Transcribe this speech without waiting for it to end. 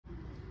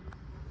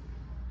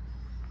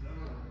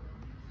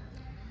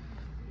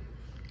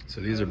So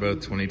these are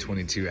both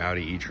 2022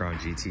 Audi e-tron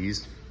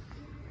GTs.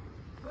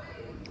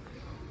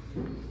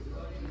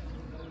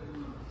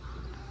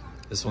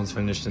 This one's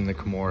finished in the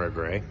Kemora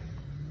Gray.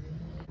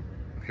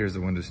 Here's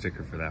the window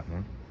sticker for that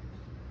one.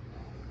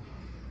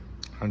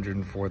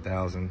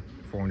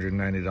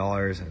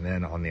 $104,490. And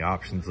then on the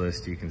options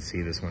list, you can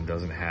see this one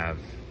doesn't have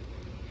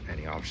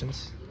any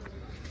options.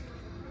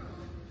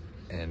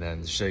 And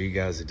then to show you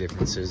guys the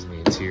differences in the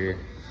interior.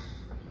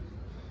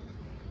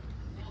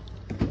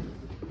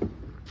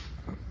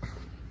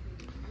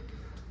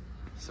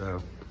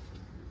 So,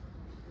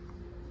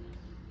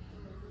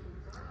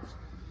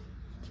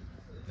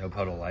 no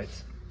puddle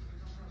lights.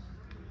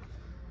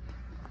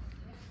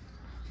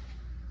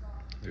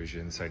 There's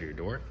your inside of your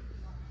door.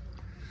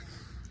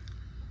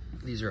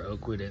 These are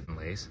oak wood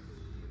inlays.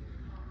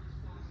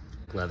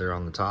 Leather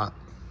on the top.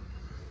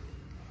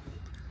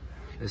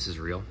 This is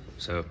real,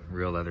 so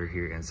real leather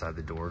here inside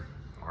the door.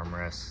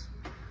 Armrests.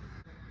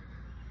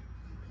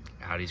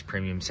 Audi's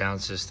premium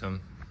sound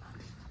system.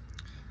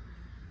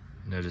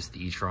 Notice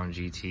the e-tron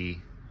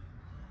GT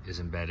is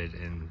embedded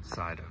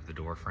inside of the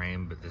door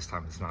frame, but this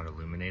time it's not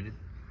illuminated.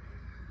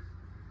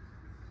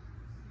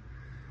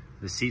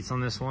 The seats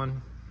on this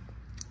one,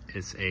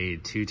 it's a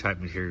two-type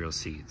material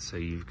seat. So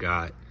you've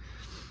got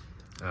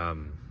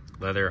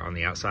leather on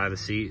the outside of the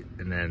seat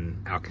and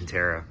then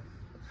Alcantara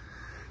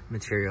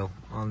material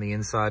on the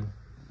inside.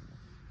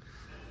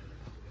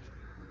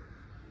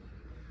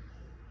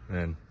 And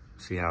then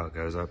see how it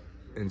goes up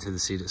into the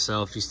seat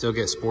itself. You still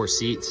get sport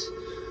seats.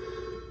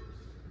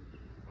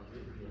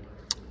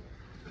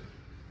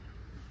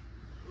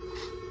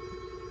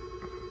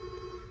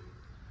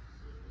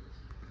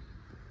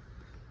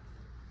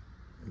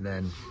 And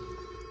then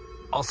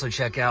also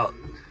check out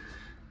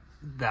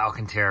the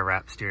Alcantara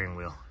wrap steering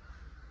wheel.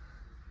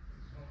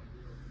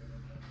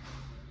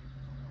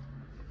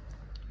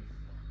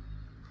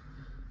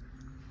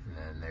 And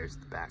then there's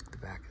the back. The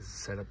back is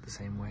set up the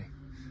same way.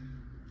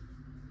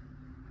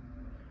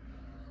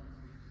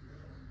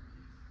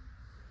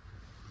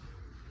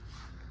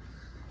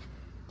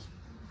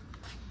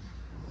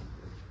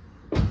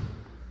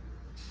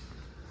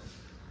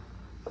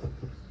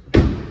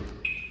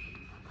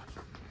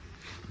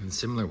 And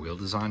similar wheel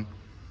design.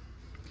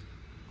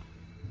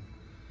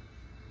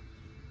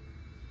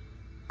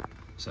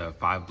 So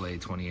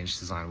 5-blade, 20-inch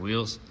design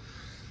wheels.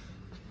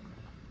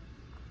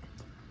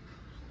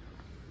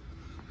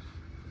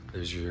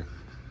 There's your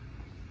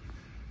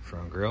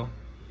front grille.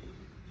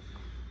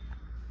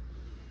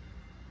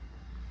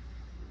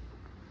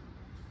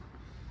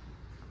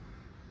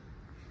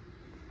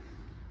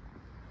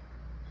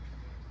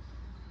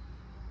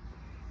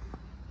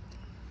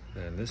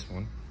 And this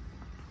one.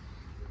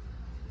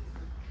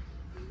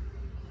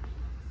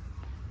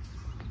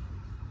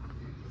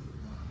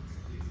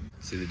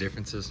 See the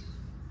differences?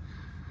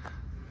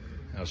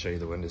 I'll show you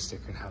the window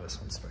sticker and how this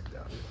one's spec'd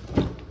out.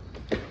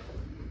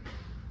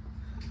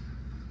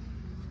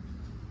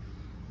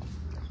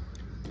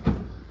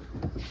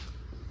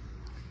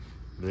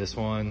 This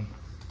one,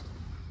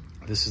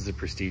 this is the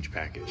Prestige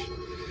package.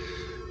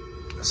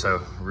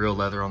 So real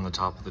leather on the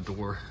top of the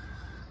door,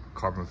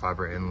 carbon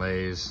fiber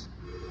inlays,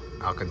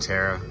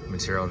 Alcantara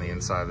material on the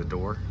inside of the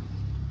door,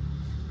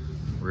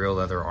 real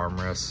leather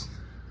armrests,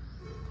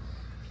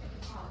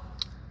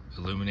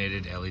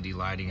 illuminated LED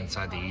lighting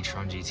inside the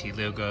e-tron GT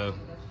logo.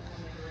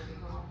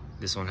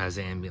 This one has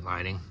the ambient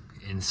lighting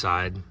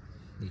inside.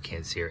 You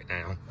can't see it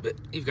now, but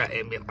you've got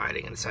ambient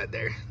lighting inside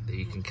there that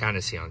you can kind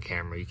of see on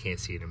camera. You can't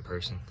see it in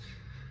person.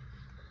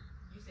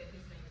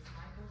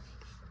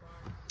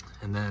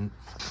 And then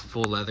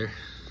full leather.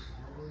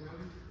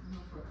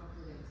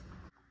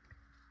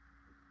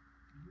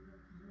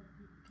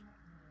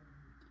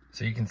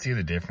 So you can see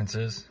the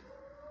differences.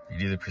 You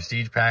do the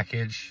Prestige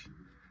package,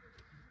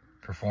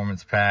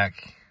 Performance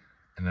pack,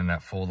 and then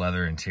that full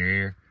leather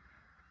interior.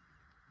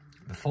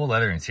 The full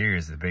leather interior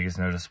is the biggest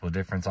noticeable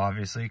difference,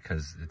 obviously,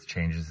 because it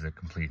changes the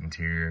complete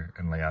interior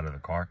and layout of the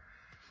car.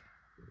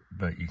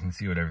 But you can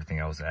see what everything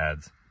else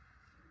adds.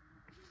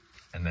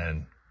 And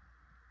then,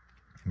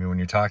 I mean, when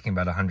you're talking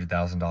about a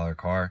 $100,000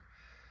 car,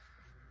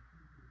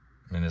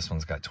 I mean, this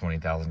one's got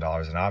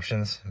 $20,000 in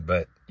options,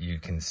 but you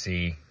can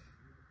see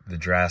the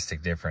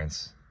drastic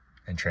difference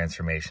and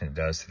transformation it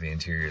does to the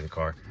interior of the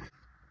car.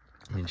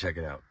 I mean, check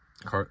it out.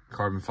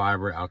 Carbon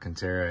fiber,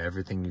 Alcantara,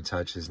 everything you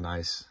touch is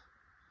nice.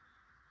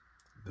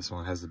 This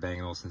one has the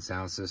Bang & Olufsen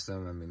sound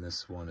system. I mean,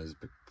 this one is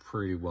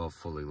pretty well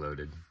fully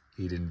loaded.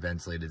 Heated and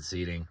ventilated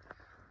seating.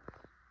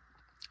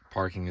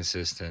 Parking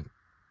assistant.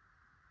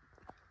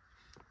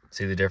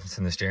 See the difference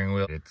in the steering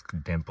wheel? It's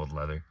dimpled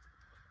leather.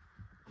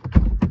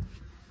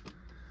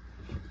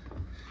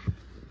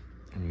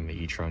 And the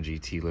e-tron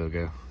GT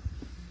logo.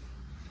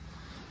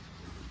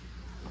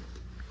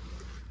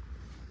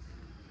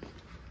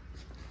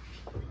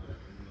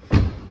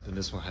 And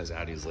this one has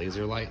Audi's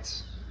laser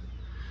lights.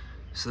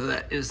 So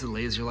that is the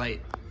laser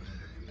light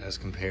as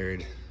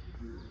compared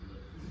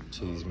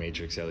to these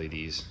matrix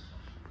LEDs.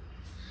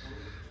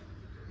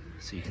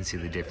 So you can see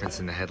the difference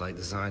in the headlight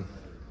design.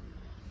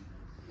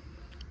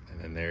 And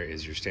And there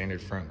is your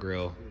standard front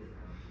grille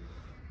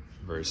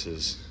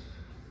versus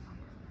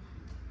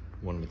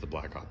one with the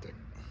black optic.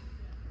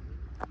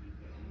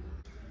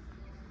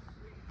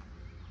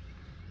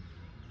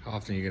 How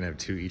often are you gonna have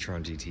two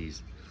Etron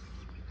GTs?